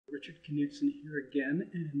Richard Knudsen here again,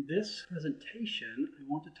 and in this presentation I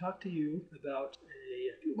want to talk to you about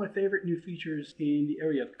a few of my favorite new features in the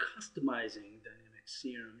area of customizing Dynamics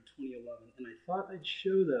CRM 2011, and I thought I'd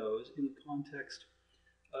show those in the context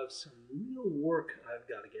of some real work I've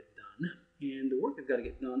got to get done. And the work I've got to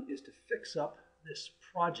get done is to fix up this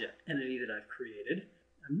project entity that I've created.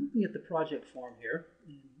 I'm looking at the project form here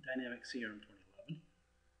in Dynamics CRM 2011,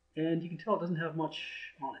 and you can tell it doesn't have much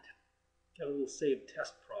on it. Got a little save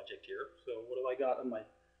test project here. So what have I got on my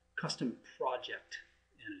custom project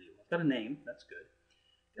entity? Well, I've got a name, that's good.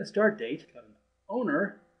 Got a start date, got an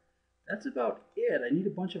owner. That's about it. I need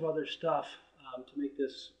a bunch of other stuff to make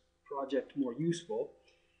this project more useful.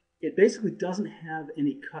 It basically doesn't have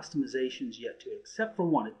any customizations yet to it, except for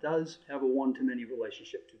one. It does have a one-to-many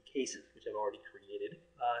relationship to cases, which I've already created.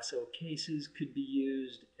 So cases could be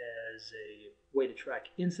used as a way to track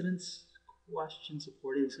incidents, questions,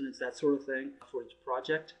 support incidents, that sort of thing for each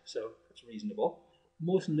project. So that's reasonable.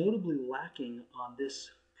 Most notably lacking on this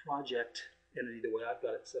project entity, the way I've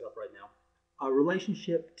got it set up right now, a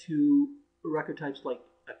relationship to record types like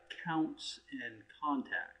accounts and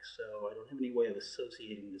contacts. So I don't have any way of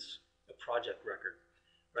associating this project record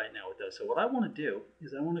right now with those. So what I want to do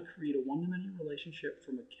is I want to create a one-to-many relationship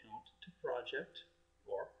from account to project,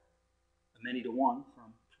 or a many-to-one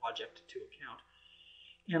from project to account.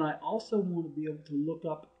 And I also want to be able to look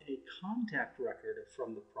up a contact record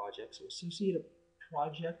from the project. So associate a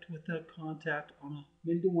project with a contact on a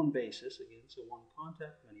many-to-one basis. Again, so one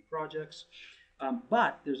contact, many projects.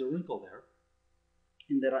 But there's a wrinkle there,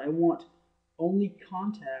 in that I want only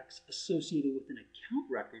contacts associated with an account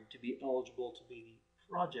record to be eligible to be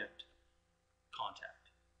the project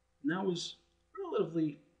contact. And that was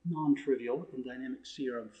relatively non-trivial in Dynamics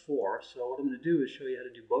CRM 4. So what I'm going to do is show you how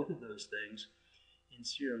to do both of those things in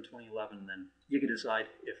CRM 2011, and then you can decide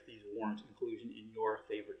if these warrant inclusion in your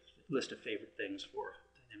favorite list of favorite things for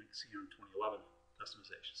Dynamics CRM 2011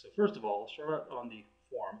 customization. So first of all, I'll start out on the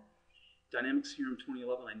form. Dynamics CRM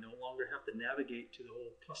 2011, I no longer have to navigate to the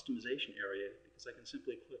whole customization area because I can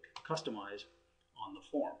simply click Customize on the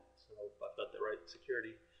form. So if I've got the right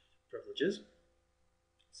security privileges,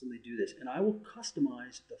 simply do this, and I will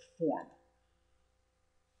customize the form.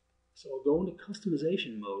 So I'll go into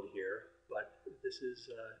customization mode here, but this is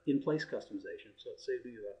in-place customization, so it saved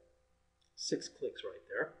me 6 clicks right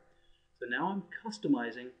there. So now I'm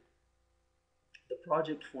customizing the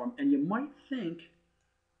project form, and you might think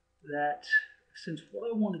that since what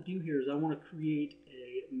I want to do here is I want to create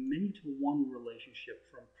a many-to-one relationship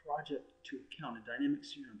from project to account in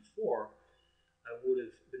Dynamics CRM 4, I would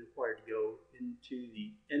have been required to go into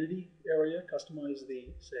the entity area, customize the,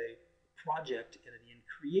 say, project entity, and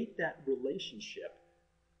create that relationship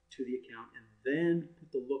to the account, and then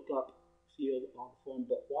put the lookup field on the form.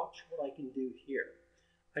 But watch what I can do here.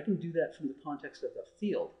 I can do that from the context of the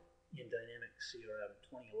field in Dynamics CRM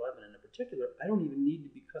 2011, and in particular, I don't even need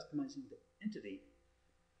to be customizing the entity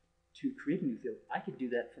to create a new field. I can do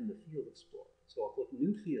that from the Field Explorer. So I'll click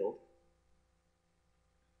New Field.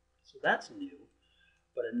 So that's new.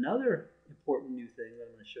 But another important new thing that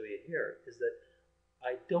I'm going to show you here is that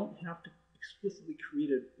I don't have to explicitly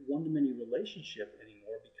create a one-to-many relationship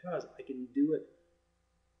anymore, because I can do it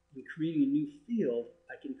in creating a new field.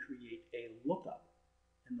 I can create a lookup,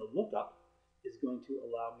 and the lookup is going to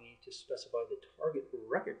allow me to specify the target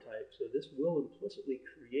record type. So this will implicitly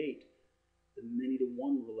create the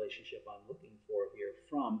many-to-one relationship I'm looking for here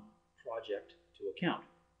from project to account.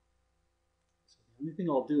 So the only thing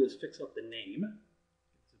I'll do is fix up the name.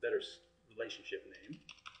 It's a better relationship name.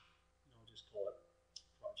 I'll just call it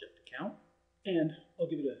project account, and I'll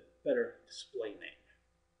give it a better display name.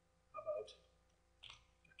 How about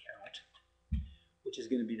account, which is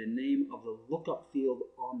going to be the name of the lookup field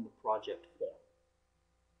on the project form.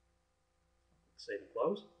 Save and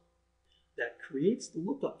close. That creates the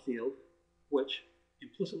lookup field, which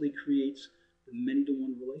implicitly creates the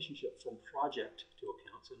many-to-one relationship from project to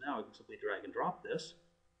account. So now I can simply drag and drop this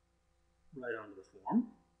right onto the form.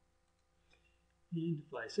 And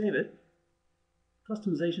if I save it,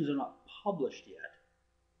 customizations are not published yet,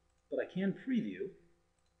 but I can preview.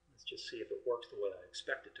 Let's just see if it works the way I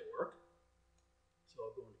expect it to work. So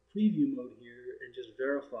I'll go into preview mode here and just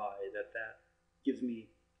verify that that gives me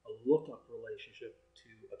a lookup relationship to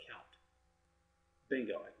account.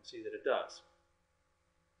 Bingo, I can see that it does.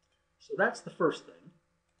 So that's the first thing.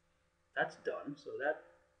 That's done. So that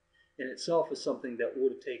in itself is something that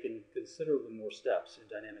would have taken considerably more steps in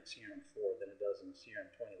Dynamics CRM 4 than it does in CRM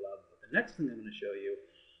 2011. But the next thing I'm going to show you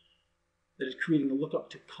that is creating a lookup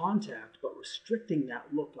to contact, but restricting that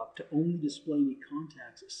lookup to only display me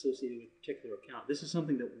contacts associated with a particular account. This is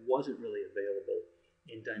something that wasn't really available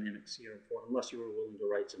in Dynamics CRM for, unless you were willing to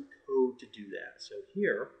write some code to do that. So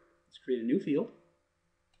here, let's create a new field.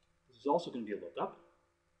 This is also going to be a lookup.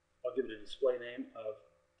 I'll give it a display name of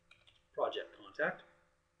project contact.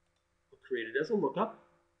 We'll create it as a lookup.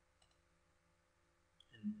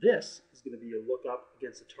 And this is going to be a lookup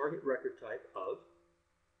against the target record type of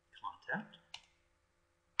contact.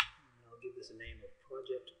 And I'll give this a name of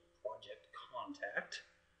project contact.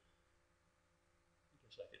 I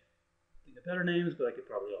guess I could think of better names, but I could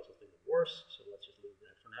probably also think of worse. So let's just leave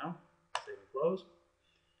that for now. Save and close.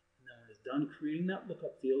 And then when it's done creating that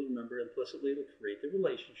lookup field, remember implicitly it'll create the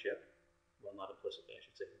relationship. Well, not implicitly, I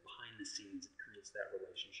should say, behind the scenes it creates that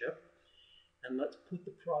relationship. And let's put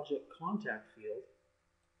the project contact field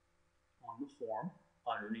on the form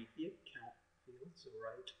underneath the account field, so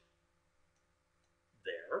right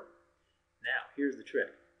there. Now, here's the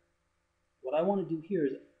trick. What I want to do here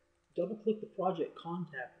is double click the project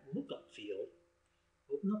contact lookup field,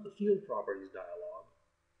 open up the field properties dialog,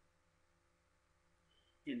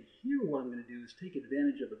 and here what I'm going to do is take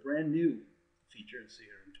advantage of a brand new feature in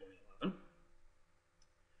CRM 2011,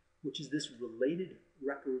 which is this related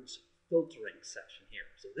records filtering section here.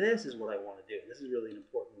 So this is what I want to do. This is really an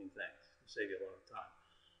important new thing. It'll save you a lot of time.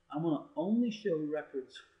 I want to only show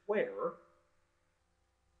records where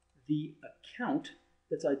the account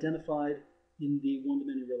that's identified in the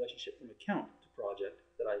one-to-many relationship from account to project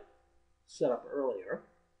that I set up earlier,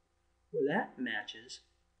 where that matches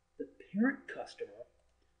the parent customer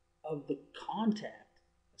of the contact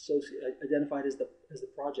identified as the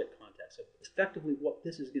project contact. So effectively what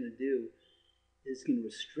this is going to do is going to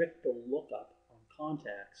restrict the lookup on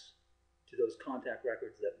contacts to those contact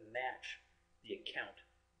records that match the account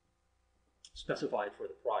specified for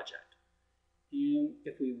the project. And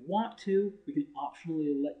if we want to, we can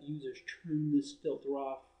optionally let users turn this filter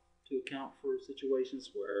off to account for situations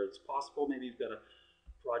where it's possible. Maybe you've got a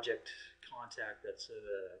project contact that's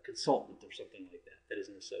a consultant or something like that that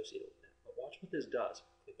isn't associated with that. But watch what this does.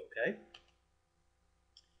 Click OK.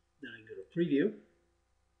 Then I can go to Preview,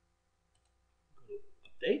 go to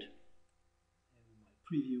Update, and when my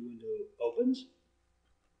preview window opens,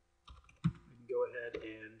 I can go ahead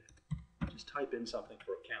and just type in something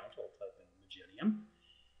for account. I'll type in Magenium.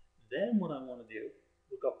 Then what I want to do,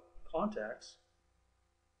 look up contacts.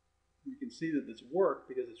 You can see that this worked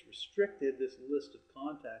because it's restricted this list of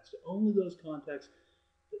contacts to only those contacts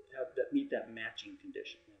that meet that matching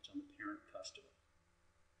condition. That's on the parent customer.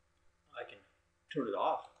 I can turn it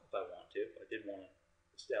off if I want to, if I did want to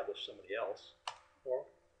establish somebody else, or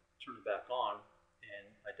turn it back on and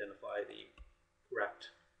identify the correct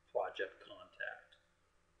project contact.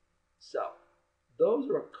 So those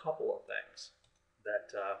are a couple of things that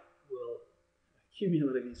will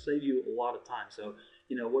cumulatively save you a lot of time. So,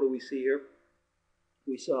 what do we see here?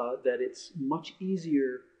 We saw that it's much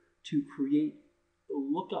easier to create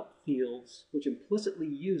lookup fields which implicitly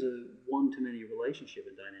use a one-to-many relationship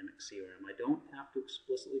in Dynamics CRM. I don't have to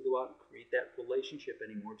explicitly go out and create that relationship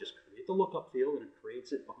anymore. Just create the lookup field and it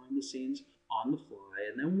creates it behind the scenes on the fly.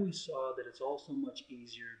 And then we saw that it's also much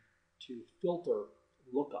easier to filter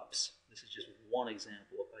lookups. This is just one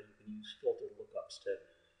example of how you can use filtered lookups to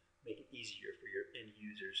make it easier for your end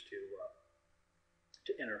users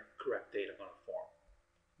to enter correct data on a form.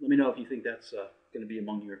 Let me know if you think that's going to be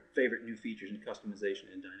among your favorite new features and customization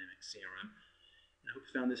in Dynamics CRM. And I hope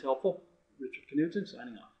you found this helpful. Richard Knudsen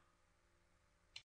signing off.